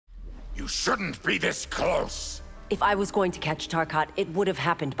You shouldn't be this close. If I was going to catch Tarkat, it would have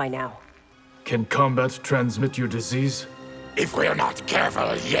happened by now. Can combat transmit your disease? If we're not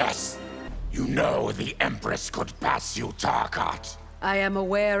careful, yes. You know the Empress could pass you, Tarkat. I am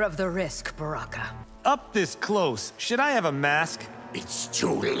aware of the risk, Baraka. Up this close, should I have a mask? It's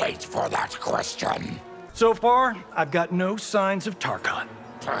too late for that question. So far, I've got no signs of Tarkat.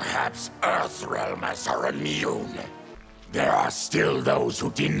 Perhaps Earthrealmers are immune. There are still those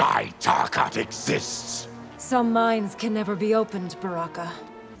who deny Tarkat exists. Some minds can never be opened, Baraka.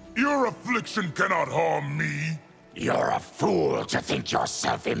 Your affliction cannot harm me. You're a fool to think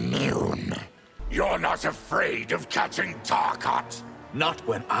yourself immune. You're not afraid of catching Tarkat. Not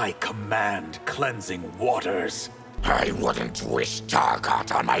when I command cleansing waters. I wouldn't wish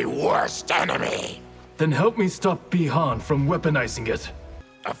Tarkat on my worst enemy. Then help me stop Bihan from weaponizing it.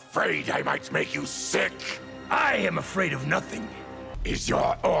 Afraid I might make you sick? I am afraid of nothing. Is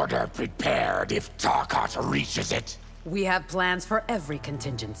your order prepared if Tarkat reaches it? We have plans for every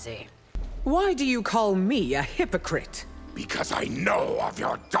contingency. Why do you call me a hypocrite? Because I know of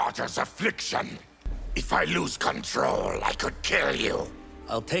your daughter's affliction. If I lose control, I could kill you.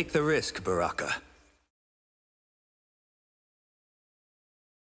 I'll take the risk, Baraka.